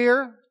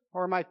career,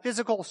 or my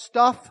physical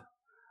stuff,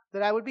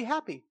 that I would be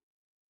happy.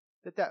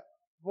 That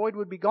void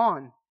would be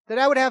gone. That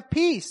I would have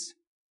peace.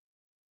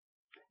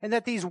 And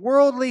that these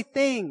worldly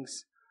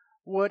things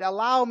would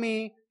allow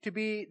me to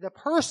be the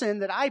person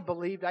that I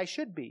believed I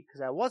should be.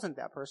 Because I wasn't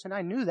that person.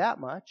 I knew that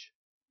much.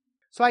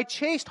 So I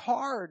chased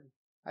hard.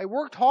 I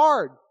worked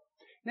hard.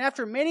 And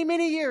after many,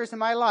 many years in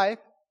my life,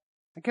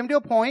 I came to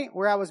a point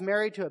where I was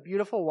married to a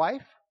beautiful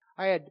wife.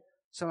 I had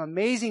some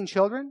amazing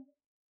children.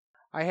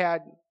 I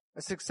had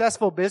a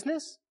successful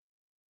business.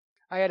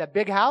 I had a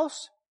big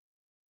house.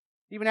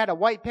 Even had a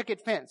white picket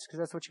fence, because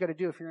that's what you got to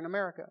do if you're in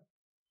America.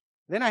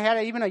 Then I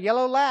had even a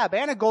yellow lab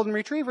and a golden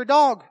retriever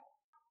dog.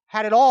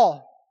 Had it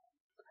all.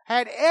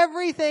 Had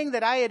everything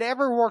that I had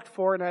ever worked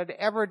for and had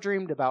ever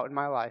dreamed about in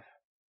my life.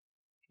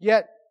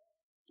 Yet,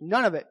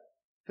 none of it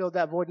filled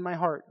that void in my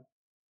heart.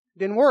 It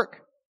didn't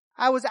work.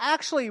 I was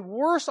actually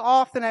worse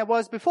off than I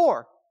was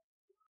before,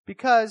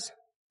 because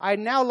I had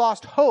now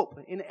lost hope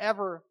in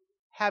ever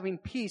having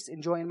peace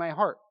and joy in my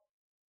heart.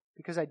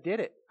 Because I did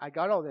it. I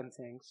got all them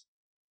things.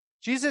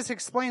 Jesus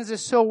explains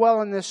this so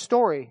well in this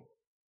story.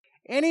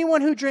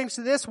 Anyone who drinks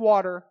this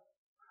water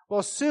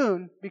will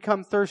soon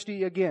become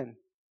thirsty again.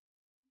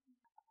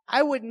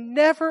 I would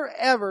never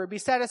ever be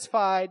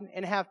satisfied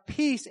and have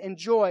peace and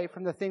joy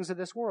from the things of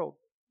this world.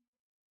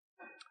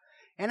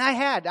 And I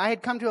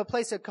had come to a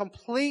place of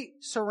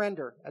complete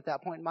surrender at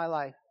that point in my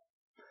life.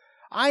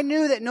 I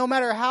knew that no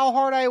matter how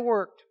hard I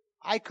worked,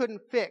 I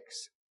couldn't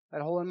fix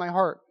that hole in my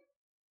heart.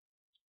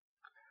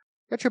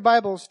 Get your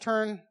Bibles,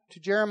 turn to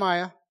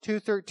Jeremiah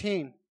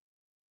 2:13.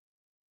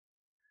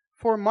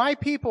 For my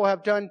people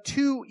have done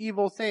two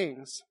evil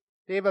things.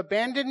 They have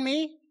abandoned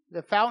me,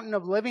 the fountain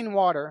of living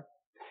water,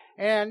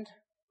 and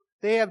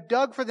they have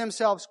dug for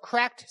themselves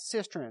cracked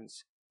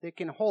cisterns that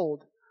can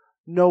hold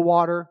no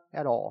water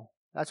at all.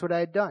 That's what I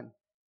had done.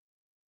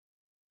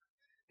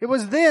 It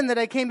was then that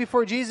I came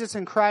before Jesus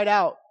and cried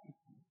out,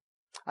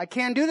 I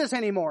can't do this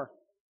anymore.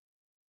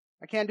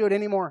 I can't do it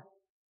anymore.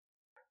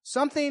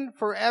 Something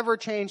forever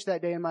changed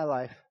that day in my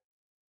life.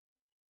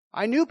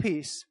 I knew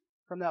peace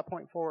from that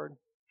point forward.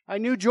 I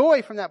knew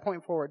joy from that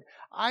point forward.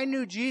 I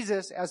knew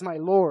Jesus as my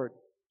Lord.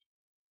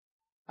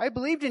 I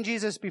believed in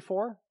Jesus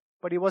before,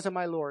 but He wasn't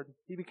my Lord.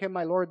 He became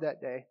my Lord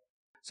that day.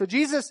 So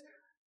Jesus,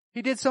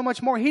 He did so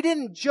much more. He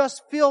didn't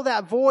just fill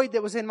that void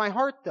that was in my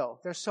heart, though.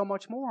 There's so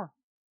much more.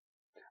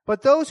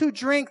 But those who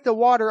drink the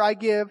water I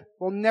give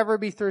will never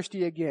be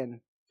thirsty again.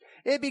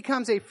 It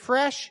becomes a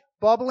fresh,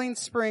 bubbling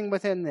spring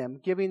within them,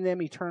 giving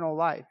them eternal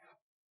life.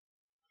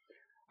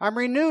 I'm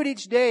renewed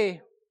each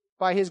day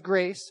by His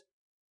grace,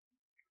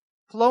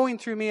 flowing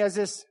through me as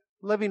this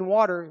living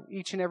water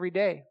each and every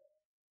day.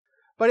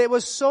 But it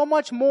was so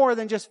much more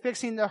than just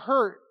fixing the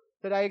hurt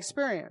that I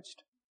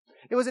experienced.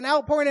 It was an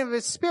outpouring of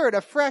His Spirit,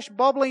 a fresh,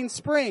 bubbling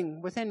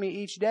spring within me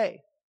each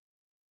day.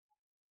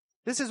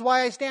 This is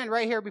why I stand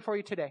right here before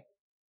you today.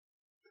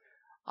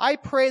 I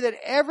pray that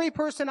every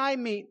person I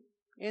meet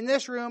in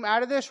this room,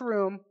 out of this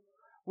room,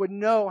 would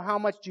know how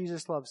much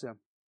Jesus loves them.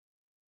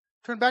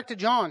 Turn back to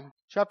John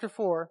chapter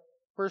 4,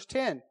 verse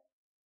 10.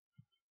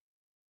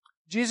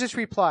 Jesus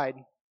replied,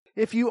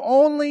 if you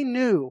only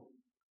knew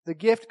the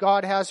gift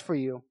God has for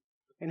you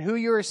and who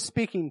you are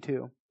speaking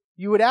to,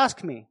 you would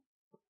ask me,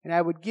 and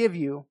I would give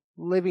you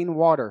living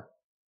water.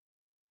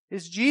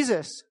 It's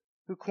Jesus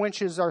who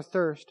quenches our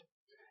thirst.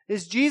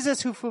 It's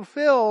Jesus who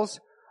fulfills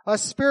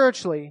us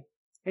spiritually,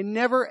 and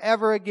never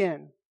ever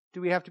again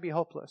do we have to be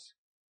hopeless.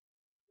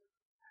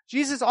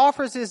 Jesus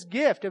offers this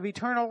gift of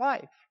eternal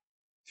life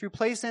through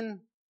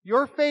placing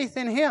your faith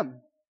in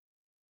Him,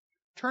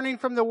 turning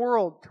from the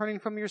world, turning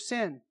from your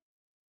sin.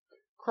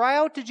 Cry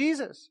out to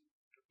Jesus.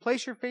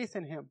 Place your faith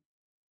in Him,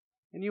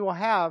 and you will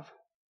have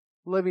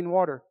living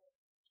water.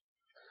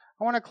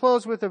 I want to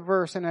close with a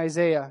verse in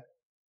Isaiah.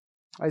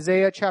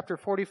 Isaiah chapter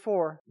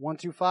 44,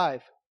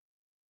 1-5.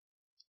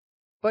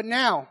 But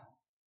now,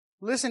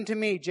 listen to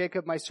me,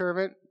 Jacob my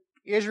servant,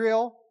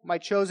 Israel my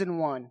chosen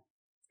one.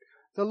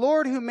 The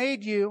Lord who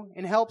made you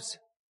and helps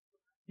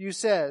you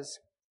says,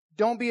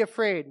 don't be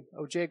afraid,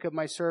 O Jacob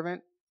my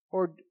servant,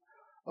 or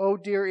O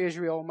dear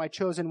Israel my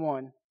chosen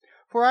one.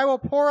 For I will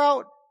pour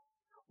out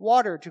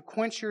water to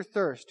quench your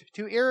thirst,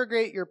 to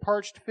irrigate your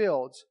parched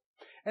fields.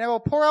 And I will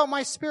pour out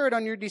my Spirit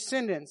on your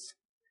descendants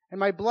and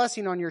my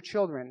blessing on your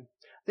children.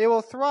 They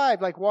will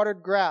thrive like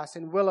watered grass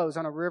and willows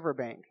on a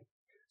riverbank.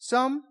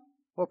 Some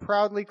will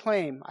proudly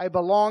claim, I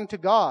belong to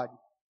God.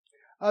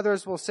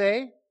 Others will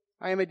say,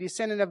 I am a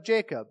descendant of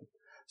Jacob.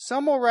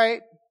 Some will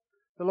write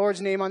the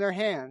Lord's name on their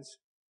hands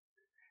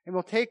and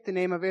will take the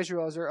name of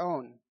Israel as their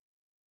own.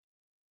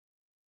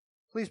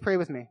 Please pray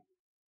with me.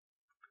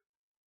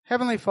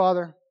 Heavenly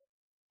Father,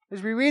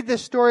 as we read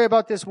this story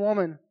about this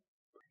woman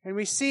And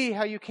we see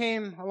how you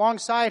came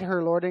alongside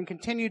her, Lord, and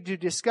continued to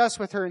discuss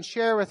with her and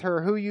share with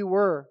her who you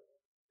were.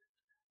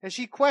 As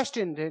she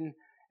questioned and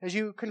as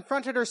you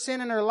confronted her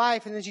sin in her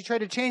life and then she tried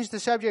to change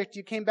the subject,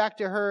 you came back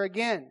to her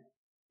again,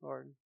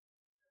 Lord.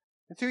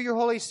 And through your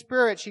Holy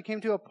Spirit, she came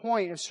to a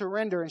point of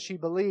surrender and she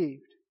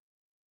believed.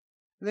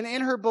 And then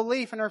in her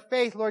belief and her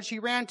faith, Lord, she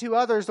ran to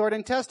others, Lord,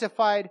 and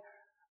testified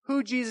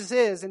who Jesus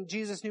is. And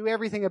Jesus knew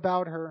everything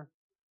about her.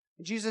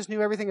 And Jesus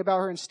knew everything about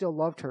her and still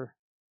loved her.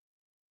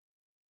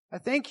 I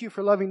thank you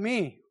for loving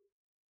me.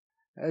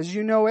 As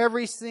you know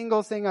every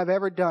single thing I've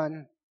ever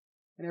done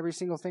and every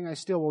single thing I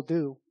still will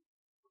do.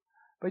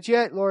 But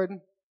yet, Lord,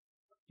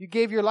 you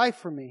gave your life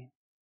for me.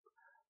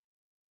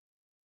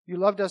 You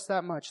loved us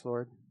that much,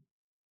 Lord.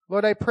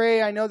 Lord, I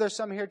pray, I know there's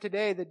some here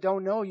today that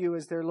don't know you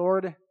as their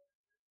Lord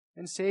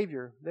and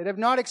Savior, that have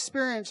not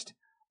experienced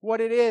what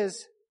it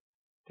is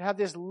to have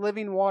this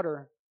living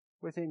water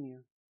within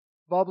you,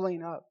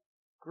 bubbling up,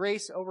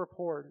 grace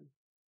overpoured.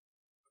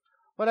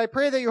 Lord, I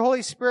pray that your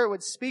Holy Spirit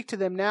would speak to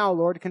them now,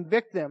 Lord,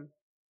 convict them.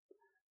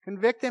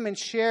 Convict them and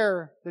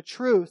share the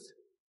truth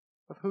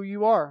of who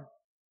you are.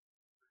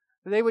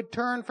 That they would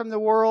turn from the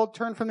world,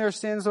 turn from their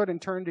sins, Lord,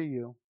 and turn to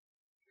you.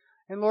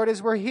 And Lord,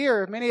 as we're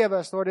here, many of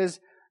us, Lord, as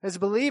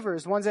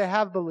believers, ones that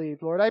have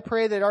believed, Lord, I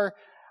pray that our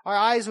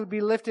eyes would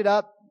be lifted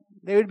up.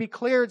 They would be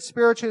cleared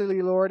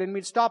spiritually, Lord, and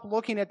we'd stop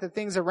looking at the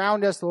things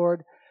around us,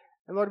 Lord.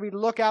 And Lord, we'd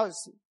look out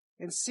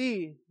and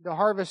see the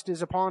harvest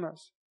is upon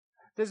us.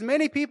 There's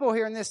many people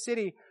here in this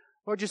city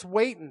who are just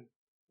waiting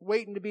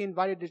to be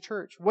invited to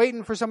church,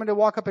 waiting for someone to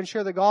walk up and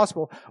share the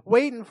gospel,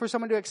 waiting for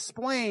someone to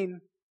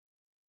explain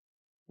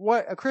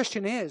what a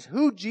Christian is,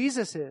 who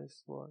Jesus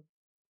is, Lord.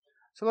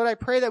 So Lord, I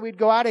pray that we'd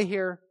go out of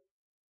here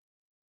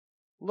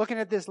looking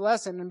at this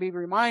lesson and be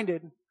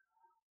reminded,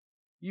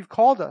 you've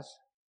called us.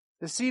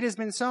 The seed has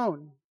been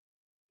sown.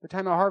 The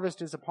time of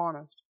harvest is upon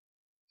us.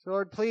 So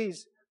Lord,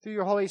 please, through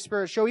your Holy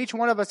Spirit, show each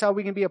one of us how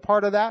we can be a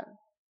part of that.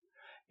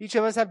 Each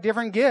of us have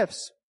different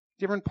gifts,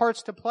 different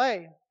parts to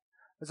play.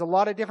 There's a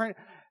lot of different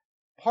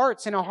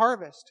parts in a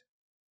harvest.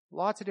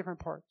 Lots of different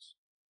parts.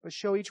 But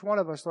show each one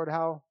of us, Lord,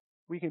 how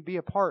we can be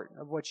a part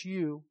of what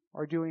you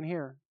are doing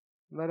here.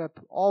 Let us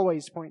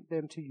always point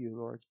them to you,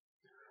 Lord.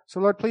 So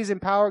Lord, please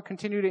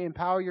continue to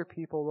empower your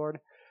people, Lord,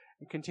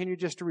 and continue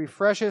just to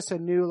refresh us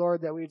anew,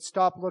 Lord, that we'd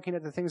stop looking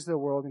at the things of the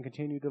world and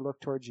continue to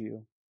look towards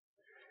you.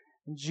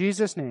 In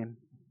Jesus' name,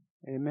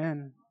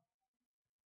 amen.